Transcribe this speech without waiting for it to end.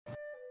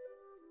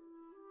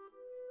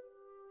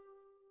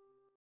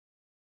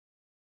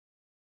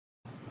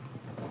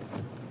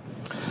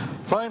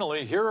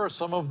Finally, here are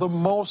some of the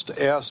most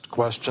asked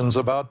questions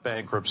about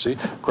bankruptcy,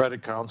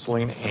 credit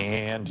counseling,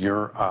 and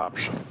your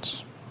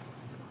options.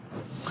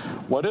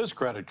 What is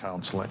credit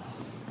counseling?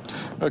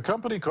 A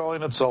company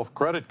calling itself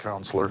credit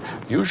counselor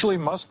usually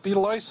must be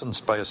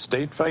licensed by a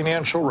state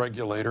financial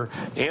regulator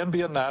and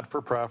be a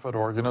not-for-profit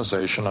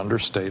organization under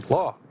state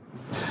law.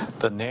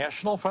 The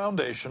National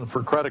Foundation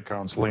for Credit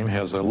Counseling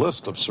has a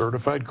list of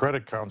certified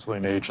credit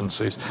counseling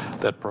agencies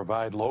that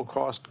provide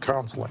low-cost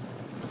counseling.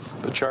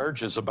 The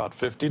charge is about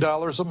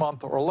 $50 a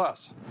month or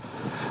less.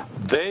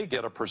 They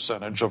get a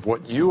percentage of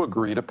what you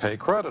agree to pay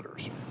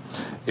creditors.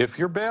 If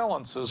your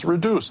balance is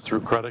reduced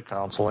through credit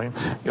counseling,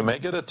 you may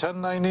get a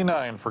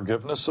 1099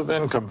 forgiveness of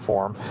income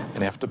form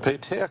and have to pay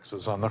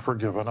taxes on the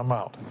forgiven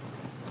amount.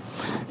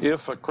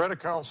 If a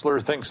credit counselor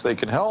thinks they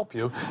can help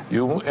you,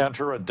 you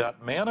enter a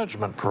debt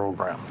management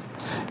program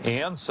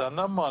and send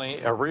them money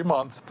every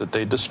month that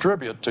they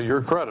distribute to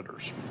your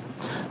creditors.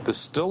 This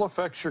still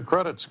affects your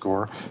credit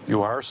score,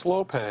 you are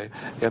slow pay,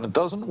 and it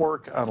doesn't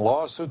work on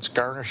lawsuits,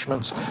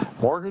 garnishments,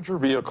 mortgage or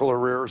vehicle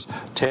arrears,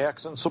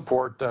 tax and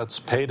support debts,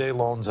 payday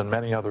loans, and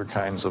many other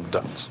kinds of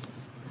debts.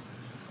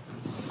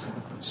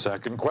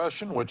 Second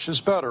question, which is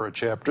better, a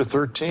Chapter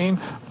 13,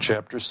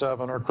 Chapter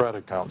 7, or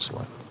credit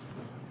counseling?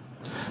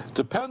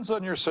 Depends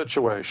on your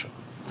situation.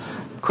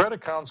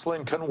 Credit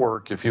counseling can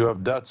work if you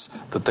have debts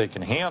that they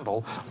can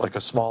handle, like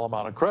a small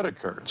amount of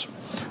credit cards.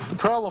 The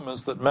problem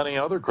is that many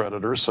other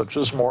creditors, such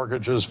as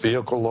mortgages,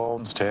 vehicle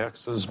loans,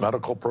 taxes,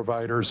 medical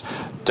providers,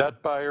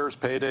 debt buyers,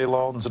 payday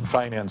loans, and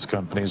finance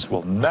companies,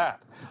 will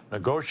not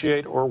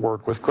negotiate or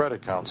work with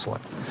credit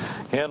counseling.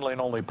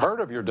 Handling only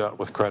part of your debt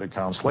with credit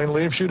counseling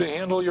leaves you to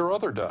handle your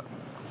other debt.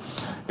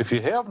 If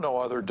you have no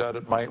other debt,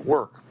 it might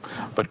work.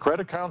 But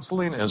credit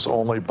counseling is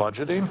only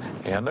budgeting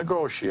and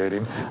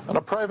negotiating, and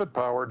a private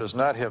power does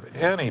not have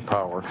any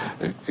power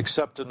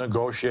except to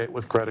negotiate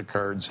with credit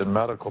cards and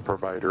medical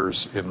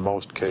providers in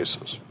most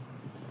cases.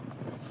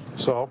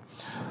 So,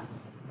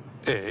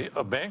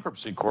 A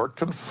bankruptcy court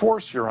can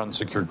force your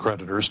unsecured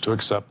creditors to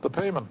accept the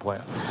payment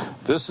plan.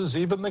 This is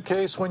even the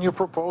case when you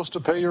propose to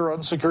pay your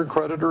unsecured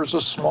creditors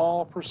a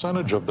small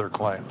percentage of their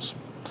claims.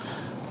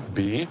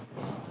 B,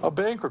 a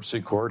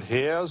bankruptcy court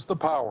has the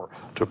power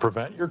to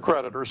prevent your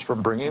creditors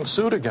from bringing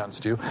suit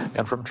against you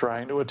and from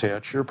trying to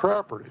attach your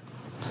property.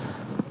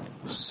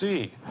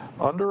 C,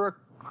 under a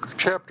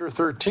Chapter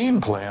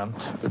 13 plan,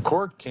 the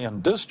court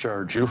can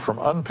discharge you from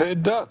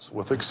unpaid debts,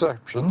 with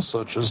exceptions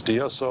such as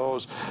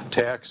DSOs,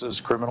 taxes,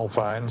 criminal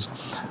fines,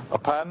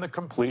 upon the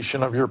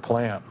completion of your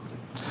plan.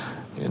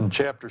 In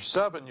Chapter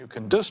 7, you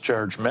can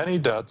discharge many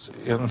debts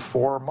in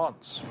 4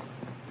 months.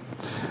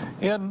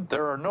 And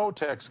there are no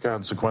tax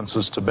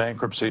consequences to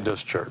bankruptcy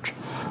discharge.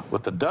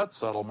 With the debt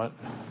settlement,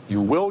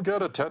 you will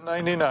get a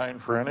 1099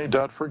 for any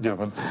debt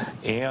forgiven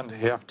and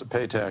have to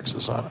pay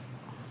taxes on it.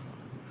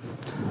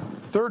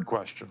 Third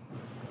question,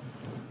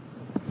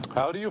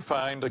 how do you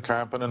find a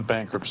competent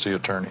bankruptcy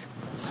attorney?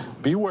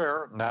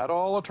 Beware, not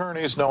all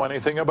attorneys know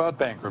anything about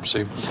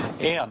bankruptcy,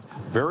 and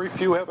very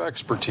few have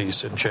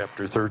expertise in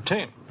Chapter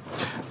 13.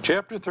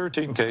 Chapter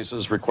 13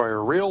 cases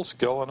require real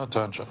skill and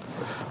attention.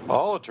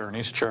 All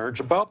attorneys charge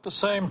about the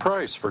same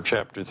price for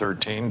Chapter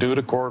 13 due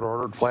to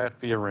court-ordered flat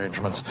fee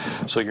arrangements,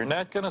 so you're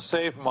not going to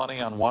save money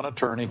on one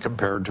attorney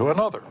compared to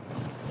another.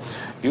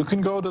 You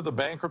can go to the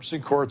bankruptcy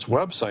court's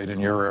website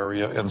in your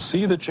area and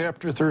see the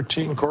Chapter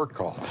 13 court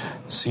call.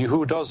 See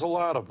who does a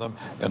lot of them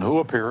and who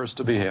appears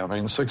to be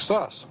having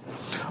success.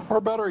 Or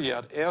better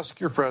yet, ask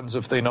your friends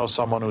if they know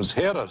someone who's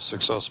had a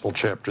successful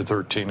Chapter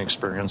 13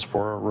 experience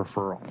for a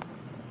referral.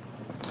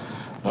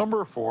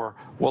 Number 4,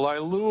 will I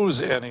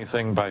lose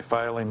anything by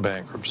filing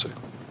bankruptcy?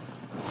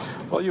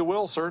 Well, you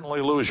will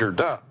certainly lose your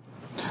debt.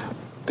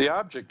 The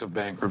object of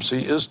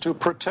bankruptcy is to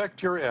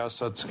protect your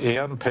assets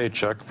and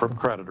paycheck from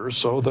creditors,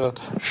 so the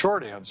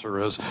short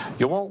answer is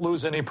you won't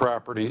lose any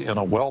property in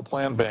a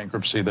well-planned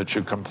bankruptcy that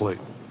you complete.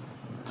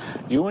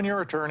 You and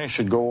your attorney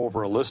should go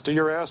over a list of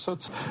your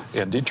assets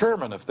and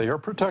determine if they are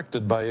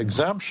protected by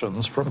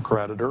exemptions from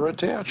creditor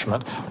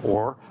attachment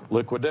or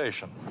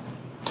liquidation.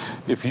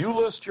 If you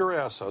list your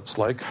assets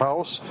like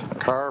house,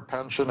 car,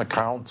 pension,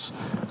 accounts,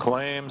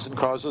 claims and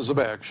causes of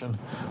action,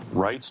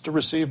 rights to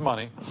receive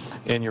money,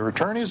 and your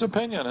attorney's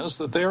opinion is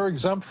that they are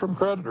exempt from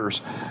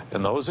creditors,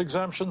 and those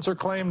exemptions are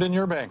claimed in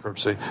your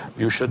bankruptcy,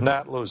 you should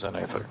not lose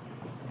anything.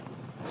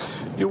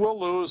 You will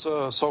lose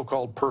a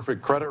so-called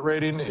perfect credit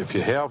rating if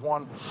you have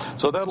one,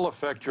 so that'll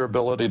affect your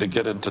ability to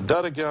get into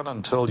debt again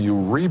until you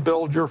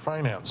rebuild your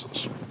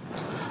finances.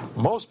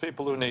 Most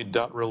people who need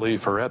debt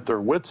relief are at their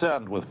wits'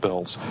 end with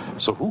bills,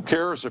 so who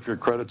cares if your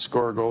credit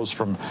score goes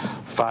from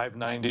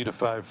 590 to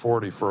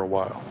 540 for a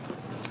while?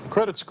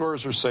 Credit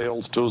scores are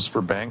sales tools for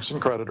banks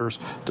and creditors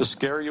to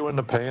scare you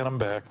into paying them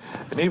back,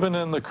 and even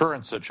in the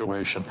current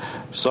situation,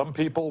 some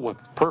people with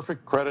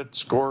perfect credit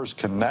scores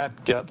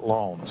cannot get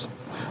loans.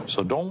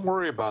 So don't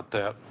worry about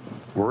that.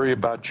 Worry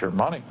about your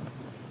money.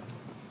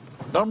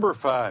 Number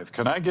 5,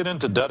 can I get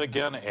into debt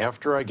again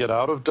after I get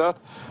out of debt?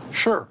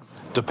 Sure.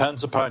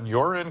 Depends upon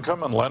your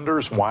income and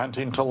lenders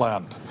wanting to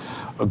lend.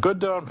 A good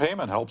down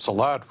payment helps a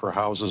lot for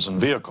houses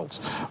and vehicles,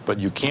 but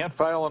you can't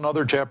file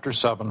another Chapter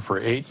 7 for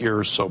 8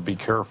 years, so be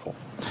careful.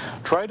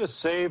 Try to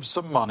save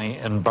some money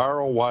and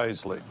borrow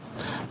wisely.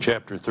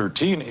 Chapter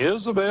 13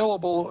 is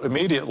available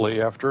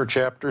immediately after a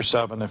Chapter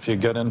 7 if you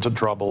get into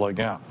trouble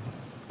again.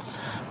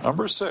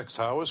 Number 6,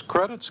 how is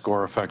credit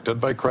score affected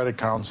by credit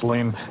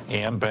counseling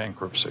and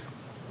bankruptcy?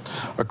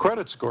 A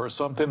credit score is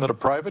something that a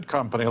private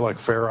company like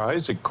Fair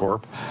Isaac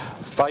Corp.,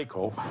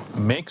 FICO,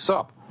 makes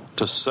up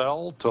to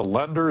sell to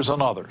lenders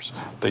and others.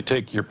 They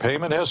take your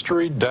payment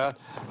history, debt,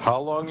 how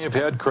long you've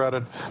had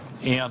credit,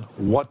 and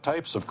what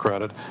types of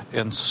credit,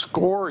 and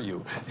score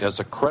you as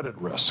a credit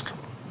risk.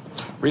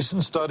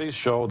 Recent studies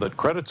show that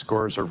credit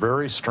scores are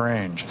very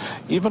strange.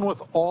 Even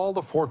with all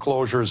the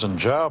foreclosures and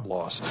job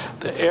loss,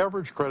 the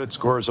average credit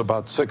score is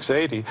about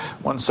 680,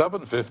 when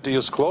 750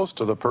 is close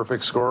to the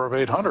perfect score of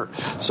 800.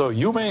 So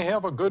you may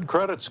have a good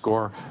credit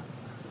score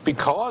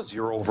because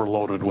you're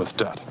overloaded with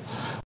debt.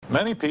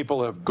 Many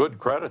people have good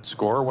credit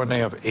score when they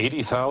have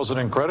 80,000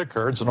 in credit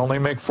cards and only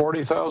make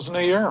 40,000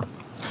 a year.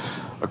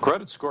 A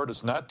credit score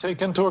does not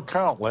take into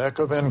account lack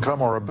of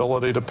income or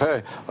ability to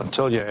pay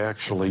until you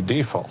actually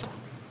default.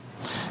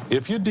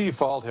 If you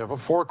default, have a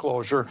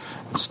foreclosure,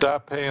 and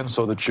stop paying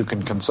so that you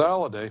can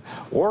consolidate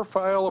or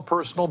file a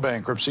personal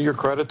bankruptcy, your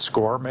credit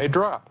score may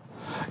drop.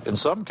 In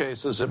some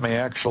cases, it may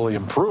actually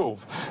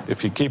improve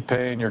if you keep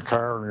paying your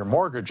car or your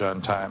mortgage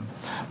on time,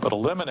 but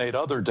eliminate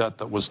other debt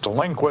that was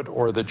delinquent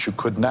or that you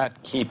could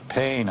not keep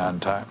paying on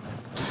time.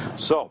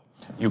 So,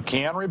 you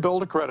can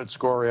rebuild a credit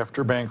score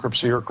after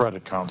bankruptcy or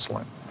credit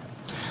counseling.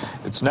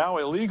 It's now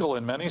illegal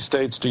in many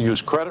states to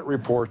use credit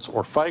reports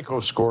or FICO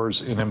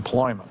scores in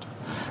employment.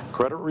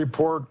 Credit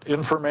report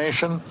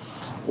information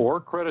or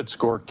credit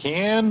score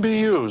can be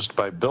used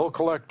by bill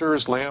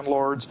collectors,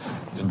 landlords,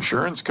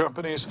 insurance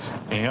companies,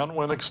 and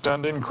when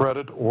extending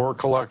credit or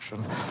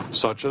collection,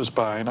 such as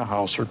buying a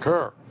house or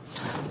car.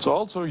 It's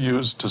also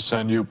used to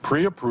send you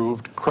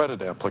pre-approved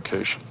credit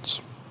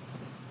applications.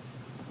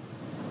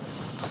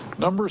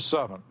 Number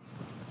 7.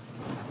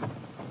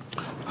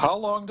 How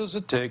long does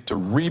it take to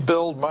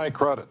rebuild my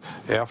credit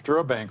after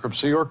a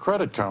bankruptcy or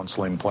credit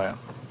counseling plan?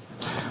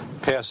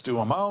 Past due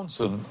amounts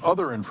and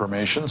other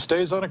information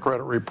stays on a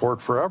credit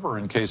report forever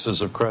in cases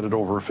of credit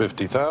over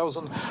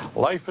 $50,000,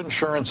 life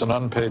insurance, and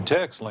unpaid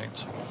tax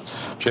liens.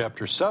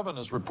 Chapter 7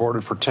 is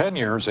reported for 10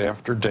 years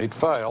after date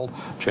filed,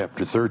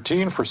 Chapter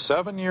 13 for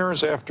 7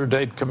 years after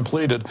date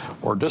completed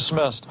or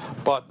dismissed,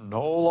 but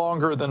no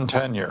longer than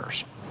 10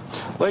 years.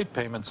 Late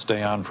payments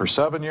stay on for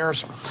 7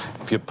 years.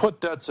 If you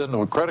put debts into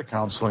a credit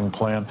counseling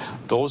plan,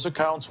 those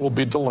accounts will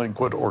be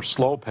delinquent or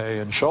slow pay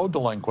and show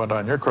delinquent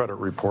on your credit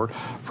report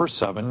for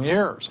 7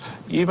 years,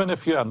 even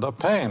if you end up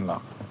paying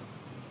them.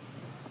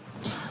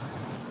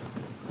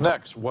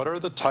 Next, what are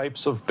the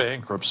types of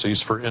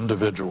bankruptcies for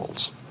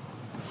individuals?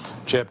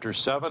 Chapter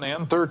 7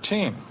 and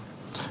 13.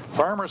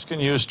 Farmers can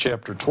use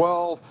Chapter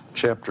 12.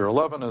 Chapter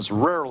 11 is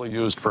rarely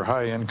used for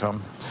high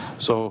income.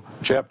 So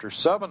Chapter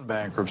 7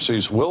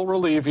 bankruptcies will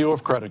relieve you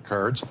of credit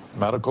cards,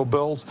 medical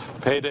bills,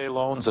 payday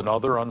loans, and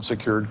other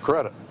unsecured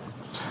credit.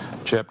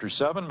 Chapter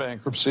 7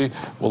 bankruptcy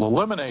will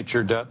eliminate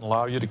your debt and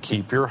allow you to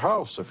keep your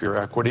house if your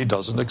equity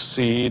doesn't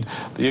exceed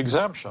the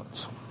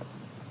exemptions.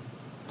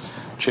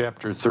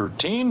 Chapter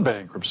 13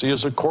 bankruptcy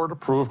is a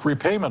court-approved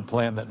repayment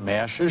plan that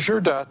mashes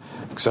your debt,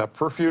 except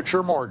for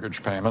future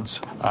mortgage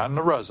payments on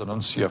the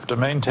residence, you have to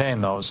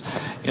maintain those,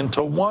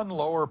 into one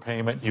lower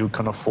payment you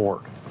can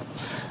afford.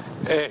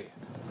 A,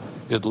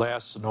 it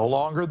lasts no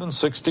longer than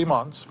 60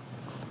 months.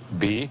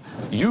 B,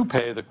 you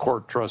pay the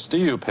court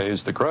trustee who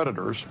pays the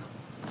creditors.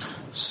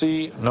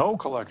 C, no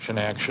collection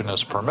action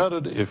is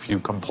permitted if you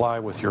comply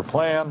with your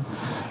plan.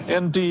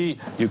 And D,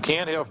 you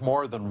can't have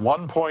more than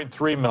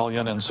 $1.3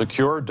 million in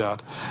secured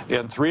debt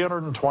and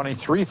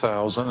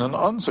 $323,000 in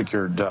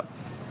unsecured debt.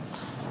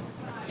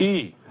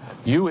 E,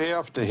 you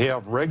have to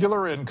have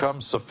regular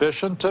income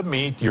sufficient to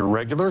meet your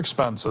regular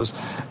expenses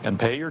and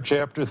pay your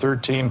Chapter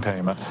 13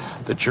 payment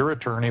that your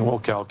attorney will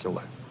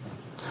calculate.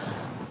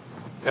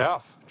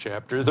 F,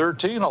 Chapter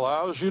 13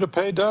 allows you to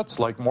pay debts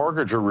like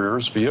mortgage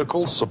arrears,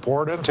 vehicles,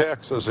 support, and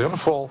taxes in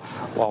full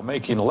while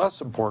making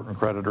less important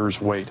creditors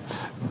wait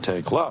and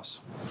take less.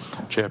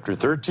 Chapter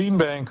 13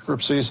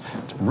 bankruptcies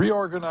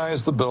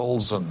reorganize the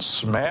bills and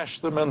smash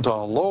them into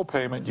a low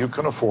payment you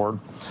can afford.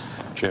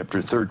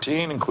 Chapter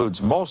 13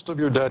 includes most of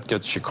your debt,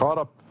 gets you caught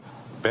up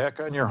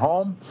back on your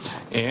home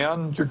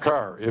and your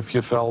car if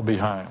you fell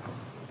behind.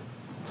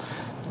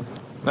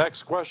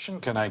 Next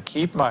question, can I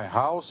keep my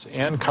house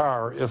and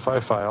car if I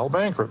file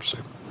bankruptcy?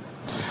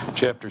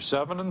 Chapter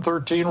 7 and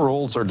 13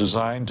 rules are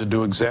designed to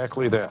do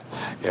exactly that.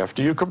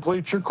 After you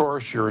complete your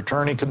course, your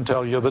attorney can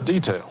tell you the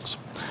details.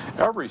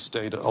 Every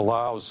state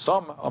allows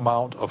some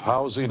amount of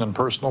housing and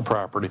personal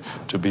property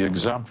to be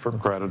exempt from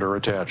creditor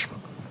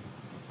attachment.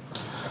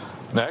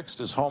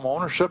 Next, is home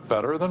ownership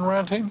better than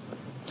renting?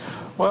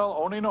 Well,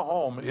 owning a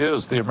home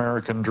is the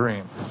American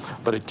dream,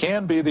 but it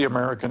can be the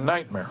American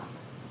nightmare.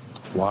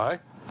 Why?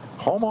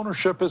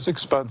 Homeownership is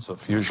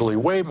expensive, usually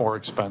way more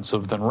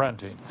expensive than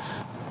renting.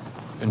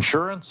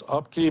 Insurance,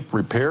 upkeep,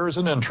 repairs,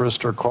 and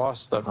interest are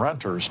costs that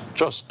renters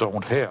just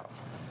don't have.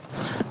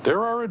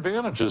 There are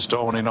advantages to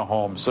owning a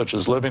home, such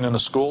as living in a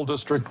school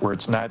district where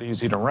it's not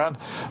easy to rent,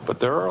 but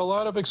there are a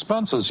lot of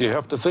expenses you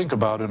have to think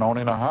about in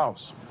owning a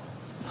house.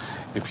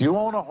 If you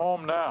own a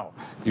home now,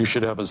 you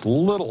should have as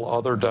little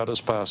other debt as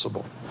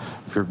possible.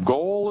 If your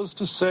goal is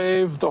to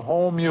save the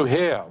home you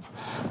have,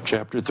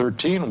 Chapter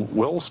 13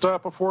 will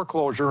stop a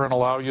foreclosure and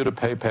allow you to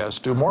pay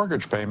past due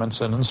mortgage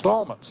payments in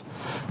installments.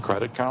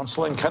 Credit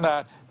counseling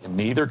cannot, and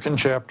neither can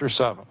Chapter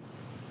 7.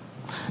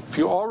 If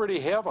you already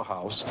have a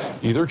house,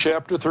 either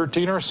Chapter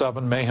 13 or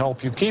 7 may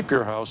help you keep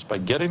your house by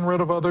getting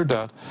rid of other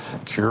debt,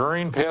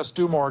 curing past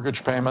due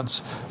mortgage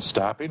payments,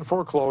 stopping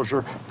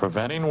foreclosure,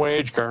 preventing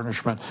wage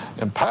garnishment,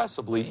 and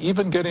possibly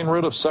even getting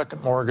rid of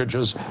second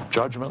mortgages,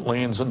 judgment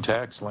liens, and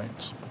tax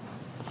liens.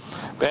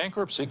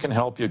 Bankruptcy can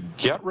help you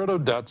get rid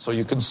of debt so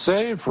you can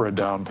save for a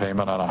down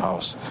payment on a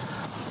house,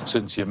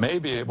 since you may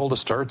be able to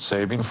start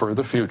saving for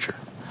the future.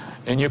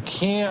 And you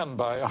can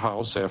buy a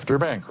house after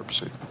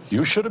bankruptcy.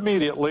 You should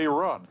immediately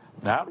run,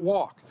 not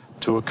walk,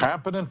 to a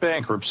competent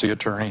bankruptcy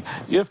attorney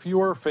if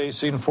you are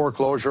facing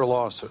foreclosure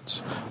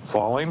lawsuits,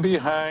 falling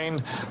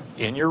behind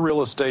in your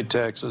real estate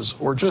taxes,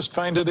 or just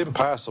find it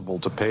impossible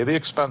to pay the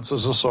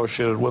expenses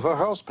associated with a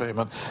house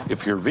payment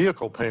if your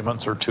vehicle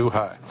payments are too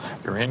high,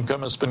 your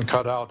income has been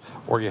cut out,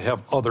 or you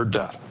have other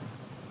debt.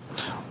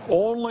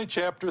 Only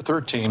Chapter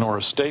 13 or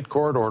a state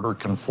court order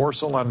can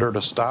force a lender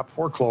to stop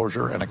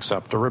foreclosure and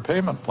accept a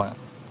repayment plan.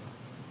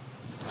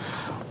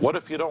 What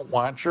if you don't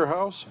want your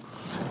house?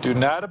 Do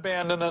not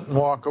abandon it and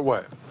walk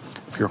away.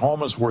 If your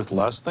home is worth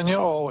less than you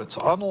owe, it's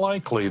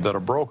unlikely that a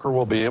broker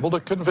will be able to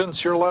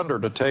convince your lender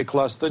to take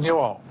less than you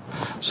owe.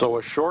 So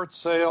a short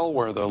sale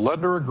where the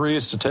lender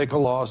agrees to take a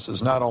loss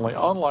is not only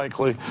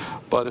unlikely,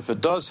 but if it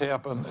does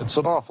happen, it's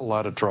an awful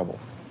lot of trouble.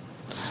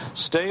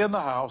 Stay in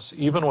the house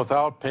even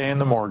without paying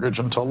the mortgage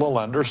until the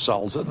lender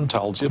sells it and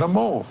tells you to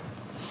move.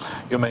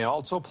 You may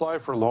also apply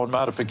for loan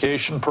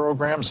modification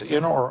programs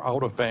in or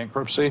out of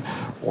bankruptcy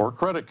or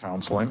credit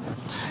counseling.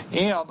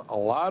 And a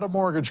lot of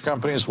mortgage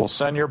companies will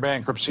send your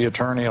bankruptcy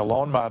attorney a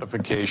loan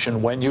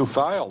modification when you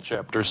file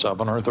Chapter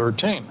 7 or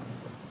 13.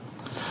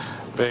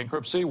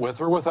 Bankruptcy, with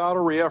or without a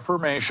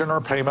reaffirmation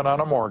or payment on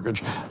a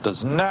mortgage,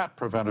 does not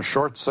prevent a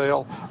short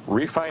sale,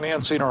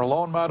 refinancing, or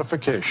loan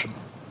modification.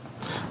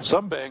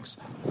 Some banks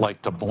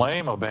like to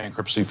blame a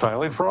bankruptcy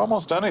filing for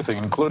almost anything,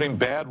 including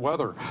bad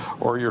weather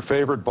or your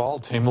favorite ball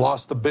team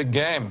lost the big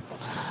game.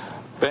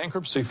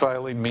 Bankruptcy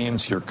filing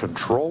means you're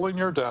controlling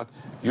your debt,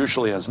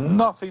 usually has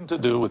nothing to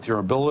do with your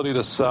ability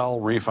to sell,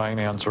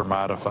 refinance, or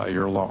modify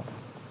your loan.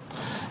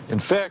 In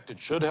fact,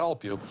 it should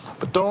help you,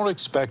 but don't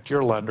expect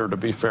your lender to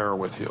be fair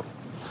with you.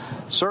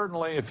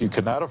 Certainly, if you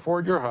cannot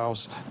afford your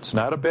house, it's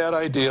not a bad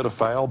idea to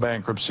file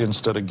bankruptcy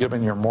instead of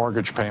giving your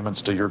mortgage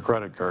payments to your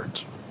credit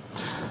cards.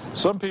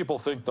 Some people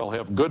think they'll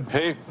have good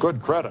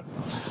credit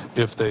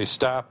if they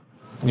stop,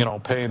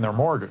 paying their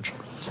mortgage.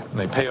 And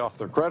they pay off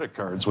their credit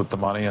cards with the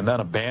money and then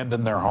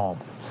abandon their home.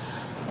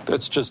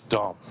 That's just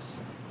dumb.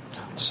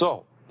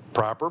 So,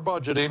 proper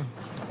budgeting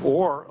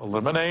or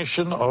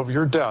elimination of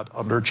your debt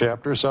under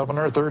Chapter 7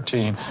 or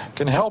 13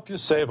 can help you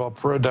save up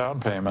for a down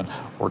payment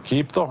or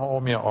keep the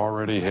home you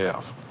already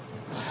have.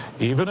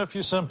 Even if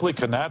you simply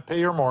cannot pay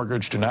your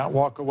mortgage, do not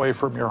walk away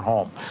from your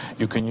home.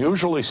 You can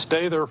usually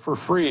stay there for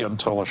free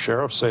until a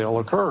sheriff's sale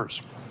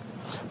occurs.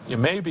 You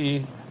may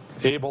be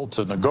able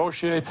to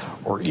negotiate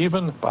or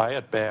even buy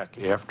it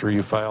back after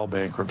you file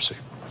bankruptcy,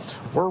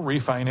 or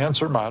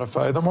refinance or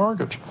modify the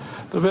mortgage.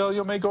 The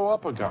value may go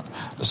up again,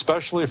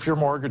 especially if your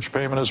mortgage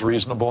payment is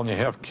reasonable and you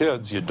have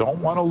kids. You don't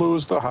want to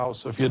lose the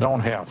house if you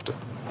don't have to.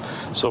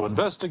 So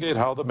investigate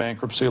how the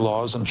bankruptcy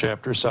laws in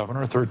Chapter 7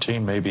 or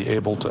 13 may be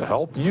able to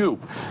help you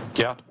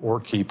get or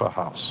keep a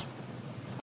house.